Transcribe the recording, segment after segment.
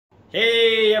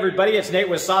Hey everybody, it's Nate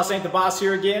with Sauce Ain't the Boss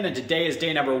here again, and today is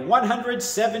day number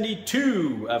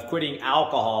 172 of quitting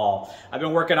alcohol. I've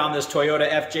been working on this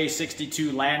Toyota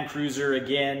FJ62 Land Cruiser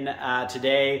again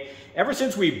today. Ever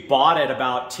since we bought it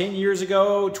about 10 years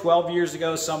ago, 12 years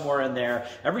ago, somewhere in there,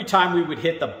 every time we would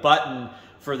hit the button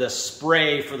for the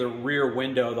spray for the rear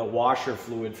window, the washer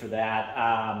fluid for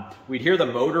that, we'd hear the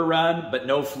motor run, but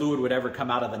no fluid would ever come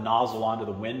out of the nozzle onto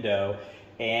the window.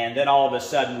 And then all of a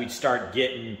sudden we'd start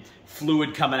getting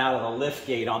fluid coming out of the lift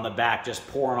gate on the back, just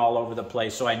pouring all over the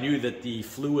place. So I knew that the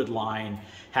fluid line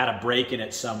had a break in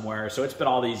it somewhere. So it's been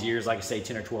all these years, like I say,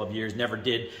 10 or 12 years, never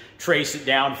did trace it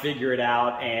down, figure it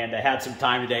out. And I had some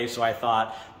time today, so I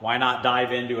thought, why not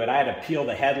dive into it? I had to peel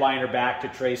the headliner back to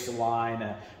trace the line.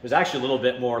 It was actually a little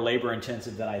bit more labor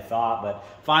intensive than I thought, but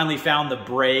finally found the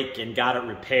break and got it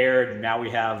repaired. Now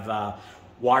we have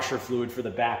washer fluid for the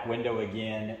back window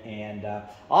again. And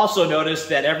also noticed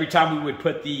that every time we would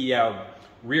put the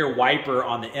rear wiper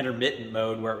on the intermittent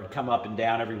mode, where it would come up and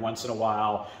down every once in a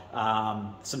while,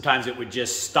 sometimes it would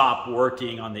just stop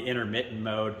working on the intermittent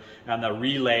mode, and the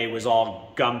relay was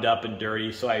all gummed up and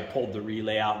dirty, so I pulled the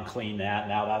relay out and cleaned that.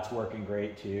 Now that's working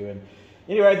great too. And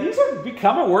anyway, these are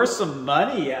becoming worth some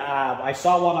money. I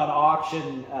saw one on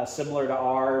auction similar to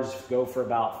ours go for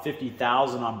about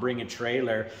 $50,000 on Bring a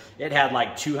Trailer. It had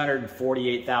like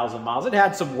 248,000 miles. It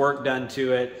had some work done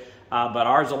to it, but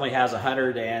ours only has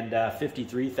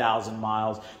 153,000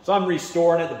 miles. So I'm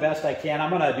restoring it the best I can. I'm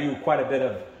gonna do quite a bit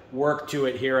of work to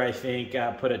it here, I think.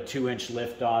 Put a 2-inch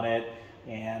lift on it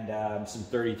and some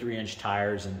 33-inch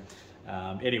tires. And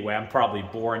anyway, I'm probably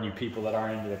boring you people that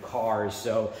aren't into the cars.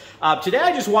 So today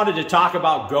I just wanted to talk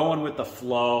about going with the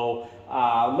flow.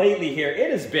 Lately here,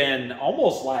 it has been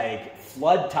almost like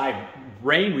flood type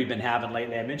rain we've been having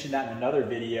lately. I mentioned that in another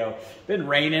video. Been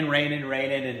raining,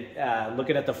 and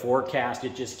looking at the forecast,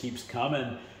 it just keeps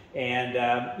coming. And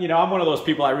you know, I'm one of those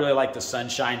people, I really like the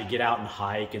sunshine to get out and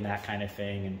hike and that kind of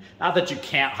thing. And not that you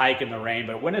can't hike in the rain,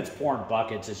 but when it's pouring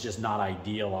buckets, it's just not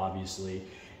ideal, obviously.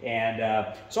 And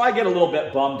so I get a little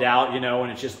bit bummed out, you know,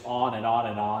 and it's just on and on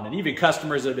and on. And even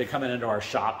customers that have been coming into our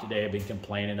shop today have been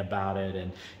complaining about it.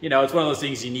 And, you know, it's one of those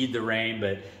things, you need the rain,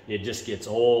 but it just gets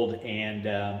old.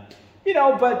 And, you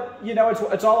know, but, you know,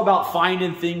 it's all about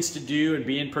finding things to do and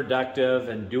being productive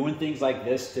and doing things like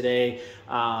this today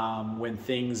when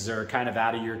things are kind of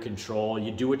out of your control. You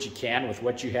do what you can with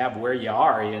what you have where you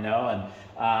are, you know,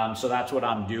 and so that's what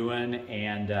I'm doing.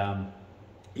 And,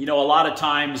 you know, a lot of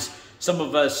times, some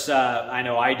of us, I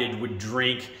know I did, would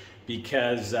drink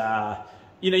because,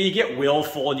 you know, you get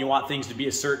willful and you want things to be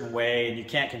a certain way and you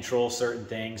can't control certain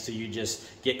things. So you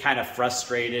just get kind of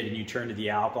frustrated and you turn to the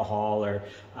alcohol, or,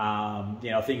 you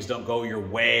know, things don't go your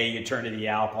way, you turn to the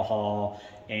alcohol,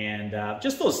 and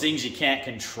just those things you can't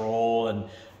control, and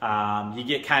you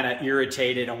get kind of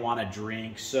irritated and want to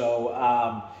drink.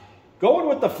 So, going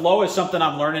with the flow is something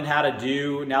I'm learning how to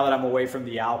do now that I'm away from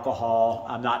the alcohol.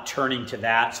 I'm not turning to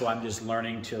that, so I'm just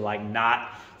learning to like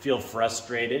not feel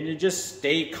frustrated and just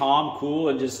stay calm, cool,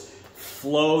 and just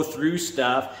flow through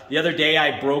stuff. The other day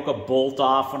I broke a bolt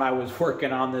off when I was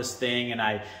working on this thing, and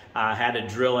I had to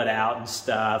drill it out and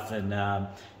stuff. And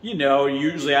you know,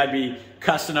 usually I'd be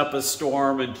cussing up a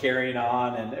storm and carrying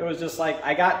on, and it was just like,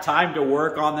 I got time to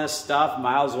work on this stuff,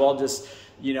 might as well just,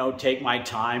 you know, take my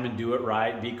time and do it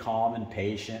right, and be calm and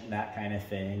patient and that kind of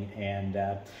thing. And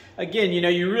again, you know,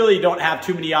 you really don't have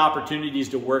too many opportunities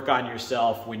to work on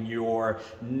yourself when you're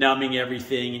numbing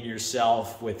everything in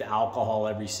yourself with alcohol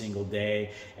every single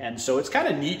day. And so it's kind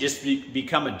of neat just to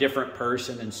become a different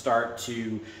person and start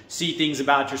to see things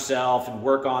about yourself and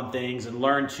work on things and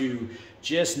learn to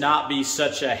just not be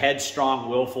such a headstrong,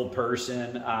 willful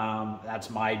person.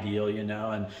 That's my deal, you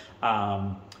know, and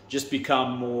just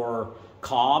become more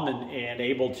calm and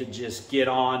able to just get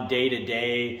on day to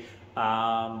day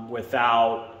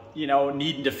without, you know,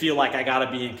 needing to feel like I got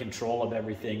to be in control of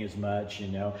everything as much, you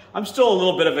know. I'm still a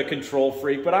little bit of a control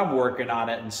freak, but I'm working on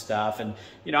it and stuff. And,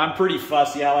 you know, I'm pretty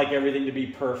fussy. I like everything to be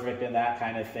perfect and that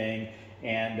kind of thing.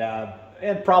 And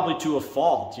probably to a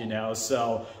fault, you know.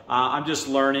 So I'm just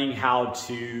learning how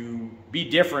to be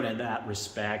different in that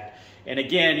respect. And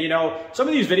again, you know, some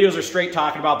of these videos are straight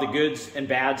talking about the goods and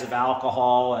bads of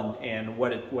alcohol and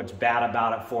what's bad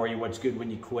about it for you, what's good when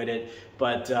you quit it.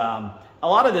 But a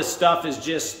lot of this stuff is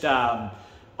just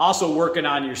also working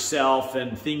on yourself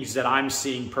and things that I'm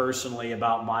seeing personally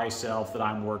about myself that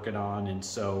I'm working on. And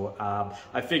so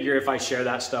I figure if I share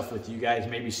that stuff with you guys,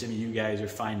 maybe some of you guys are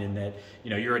finding that,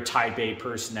 you know, you're a type A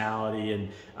personality and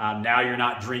now you're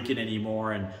not drinking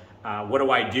anymore. And what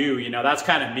do I do? You know, that's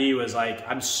kind of me, was like,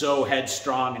 I'm so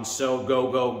headstrong and so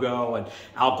go, go, go. And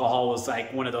alcohol was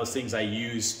like one of those things I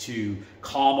used to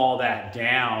calm all that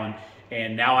down.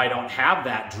 And now I don't have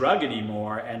that drug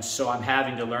anymore. And so I'm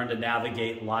having to learn to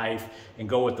navigate life and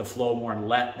go with the flow more and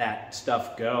let that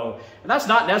stuff go. And that's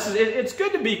not necessary. It's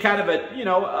good to be kind of a, you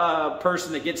know, a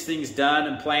person that gets things done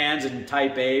and plans and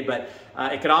type A, but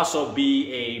it could also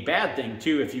be a bad thing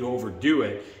too if you overdo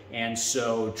it. And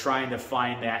so trying to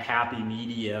find that happy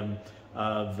medium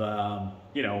of,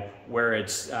 you know, where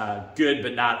it's good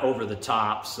but not over the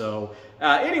top. So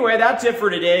anyway, that's it for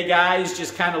today, guys.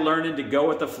 Just kind of learning to go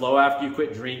with the flow after you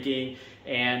quit drinking,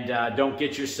 and don't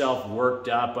get yourself worked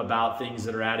up about things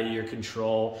that are out of your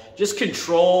control. Just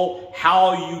control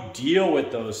how you deal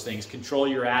with those things. Control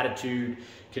your attitude.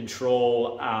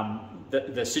 Control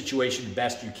the situation the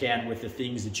best you can with the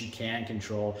things that you can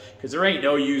control, because there ain't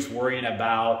no use worrying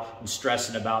about and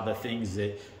stressing about the things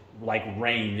that, like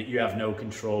rain, that you have no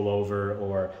control over,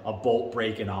 or a bolt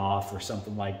breaking off or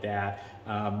something like that.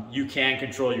 You can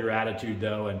control your attitude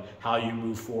though, and how you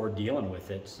move forward dealing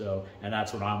with it. So, and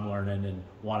that's what I'm learning and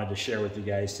wanted to share with you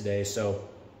guys today. So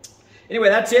anyway,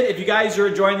 that's it. If you guys are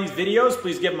enjoying these videos,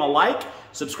 please give them a like,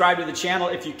 subscribe to the channel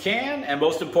if you can, and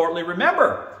most importantly,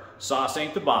 remember, sauce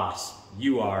ain't the boss.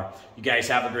 You are. You guys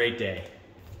have a great day.